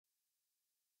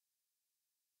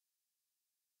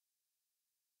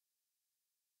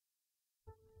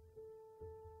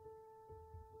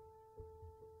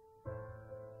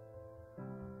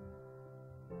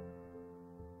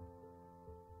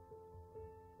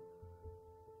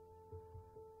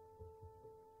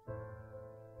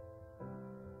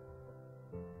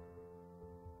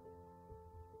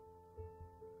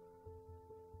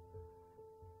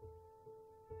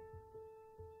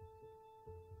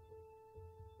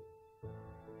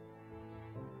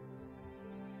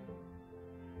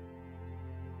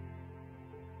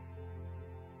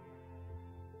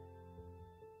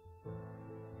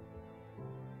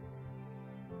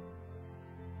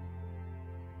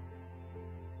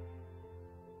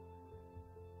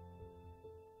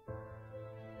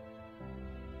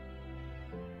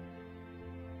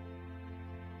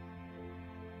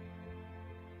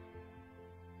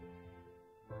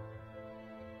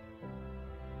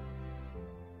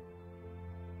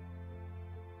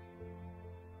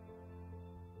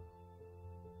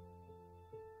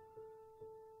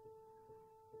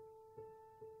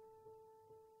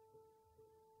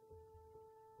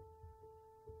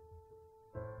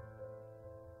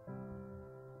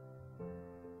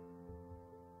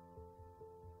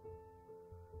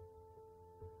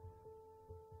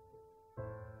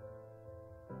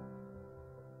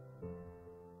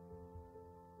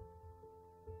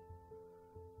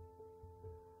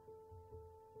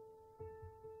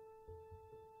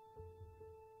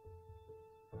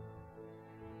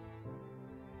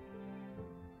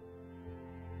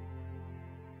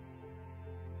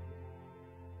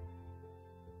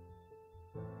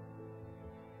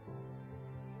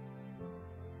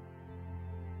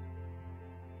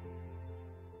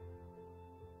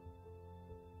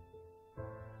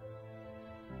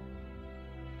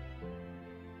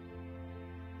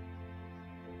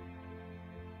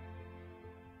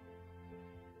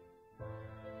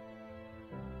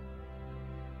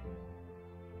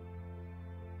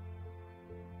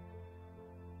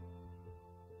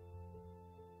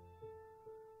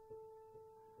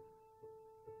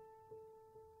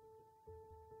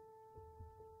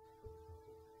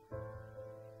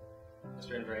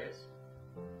Mr. Andreas,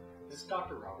 this is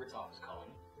Dr. Roberts' office calling.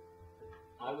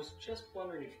 I was just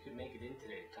wondering if you could make it in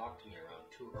today to talk to me around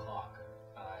 2 o'clock.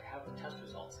 I have the test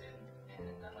results in,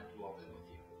 and I'd like to go over them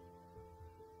with you.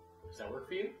 Does that work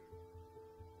for you?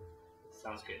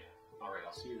 Sounds good. Alright,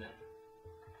 I'll see you then.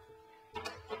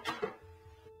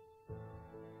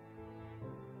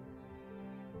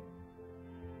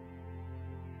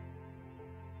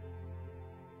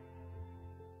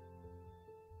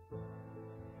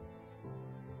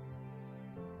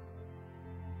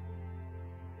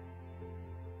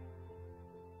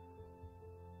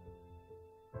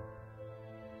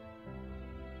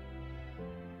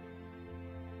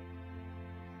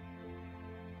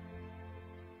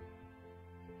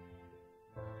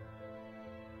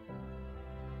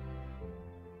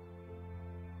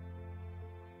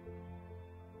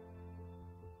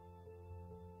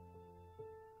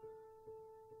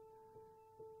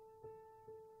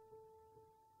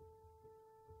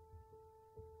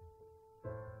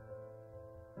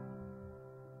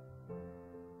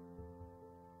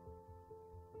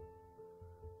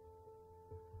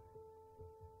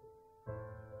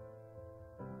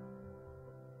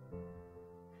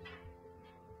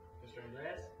 Mr.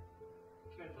 Andreas,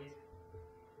 come in, please.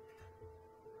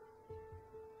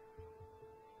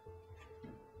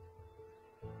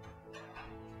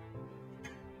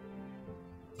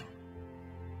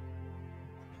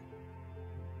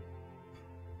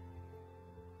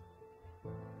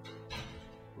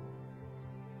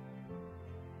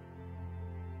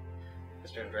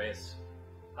 Mr. Andreas,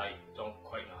 I don't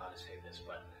quite know how to say this,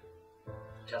 but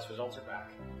the test results are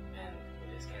back, and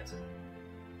it is cancer.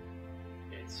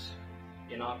 It's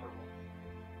inoperable.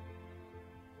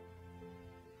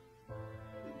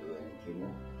 You do any chemo?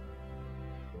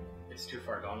 It's too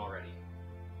far gone already.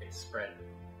 It's spread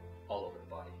all over the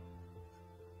body.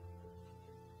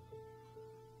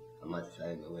 How much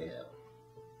time do we have?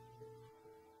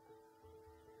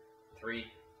 3,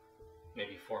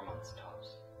 maybe 4 months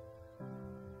tops.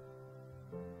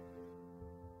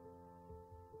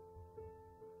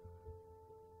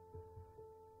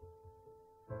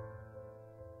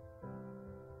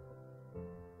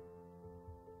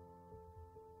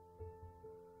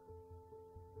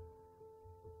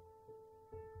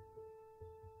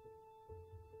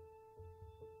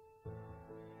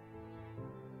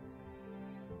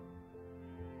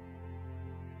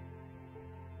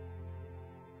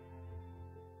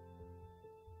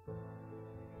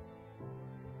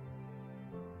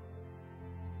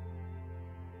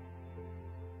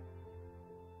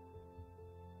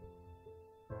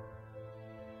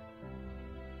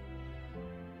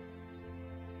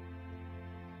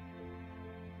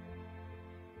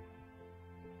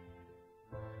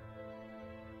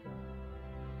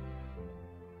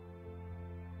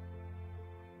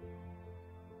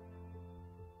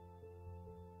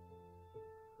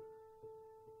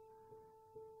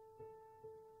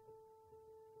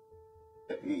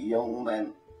 Young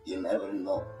man, you never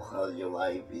know how your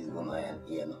life is gonna end,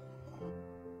 you know.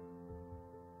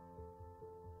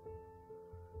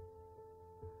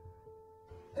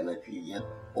 And if you get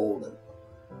older,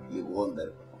 you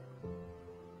wonder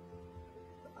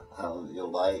how your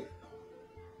life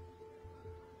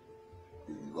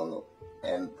is gonna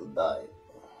end to die.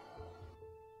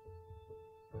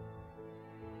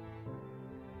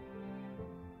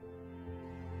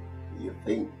 You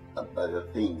think about the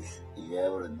things you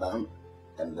ever done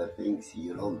and the things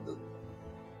you don't do.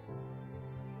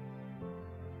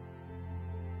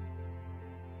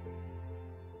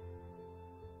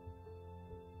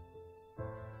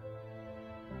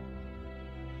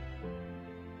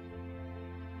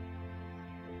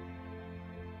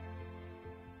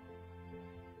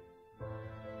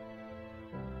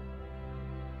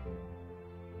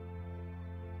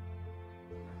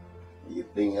 You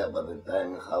think about the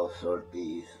time how short it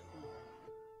is.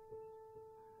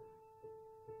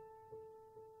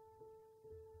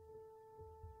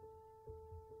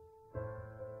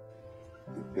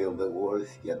 You feel the world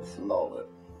gets smaller.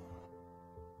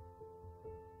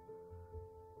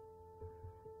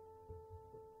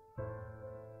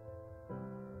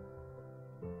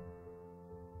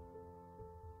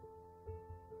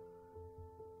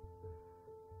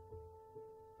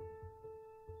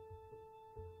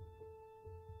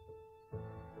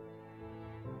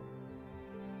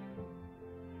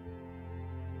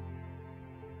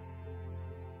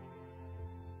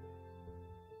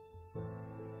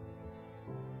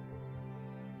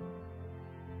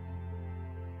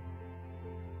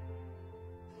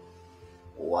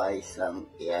 Why some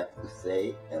you have to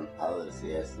stay and others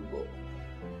you have to go.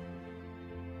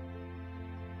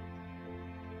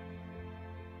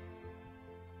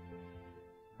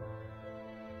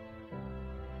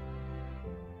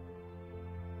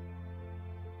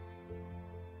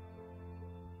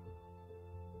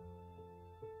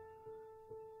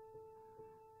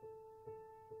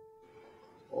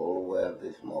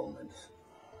 these moments.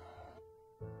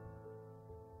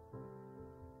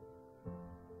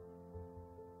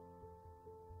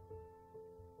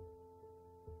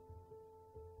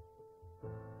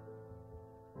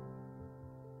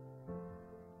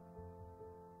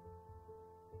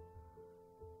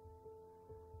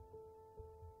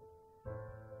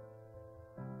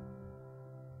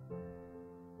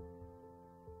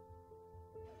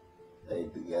 Stay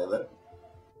together.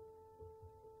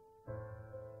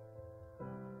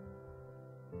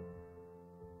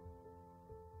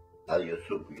 How your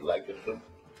soup? You like your soup?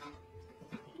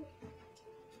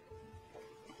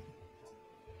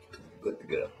 Good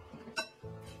girl.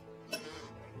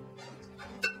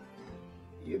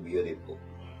 You're beautiful.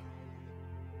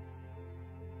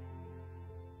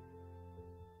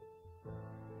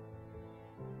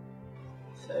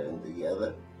 Sitting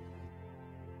together.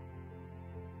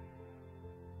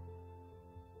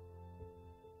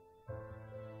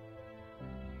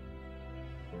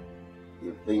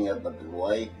 You think about the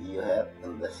wife you have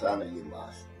and the son you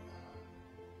lost.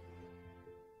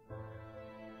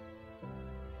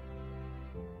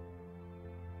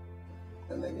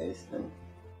 And against him,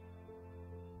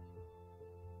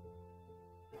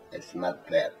 it's not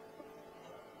fair.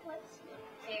 What's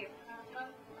fair, Papa?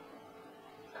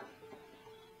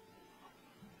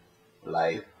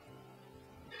 Life.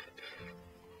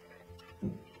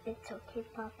 It's okay,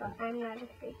 Papa. I'm not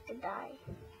afraid to die.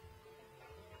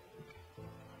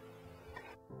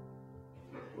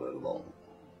 We're alone.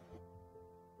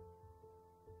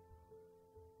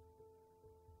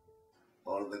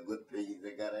 All the good things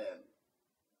they gotta have.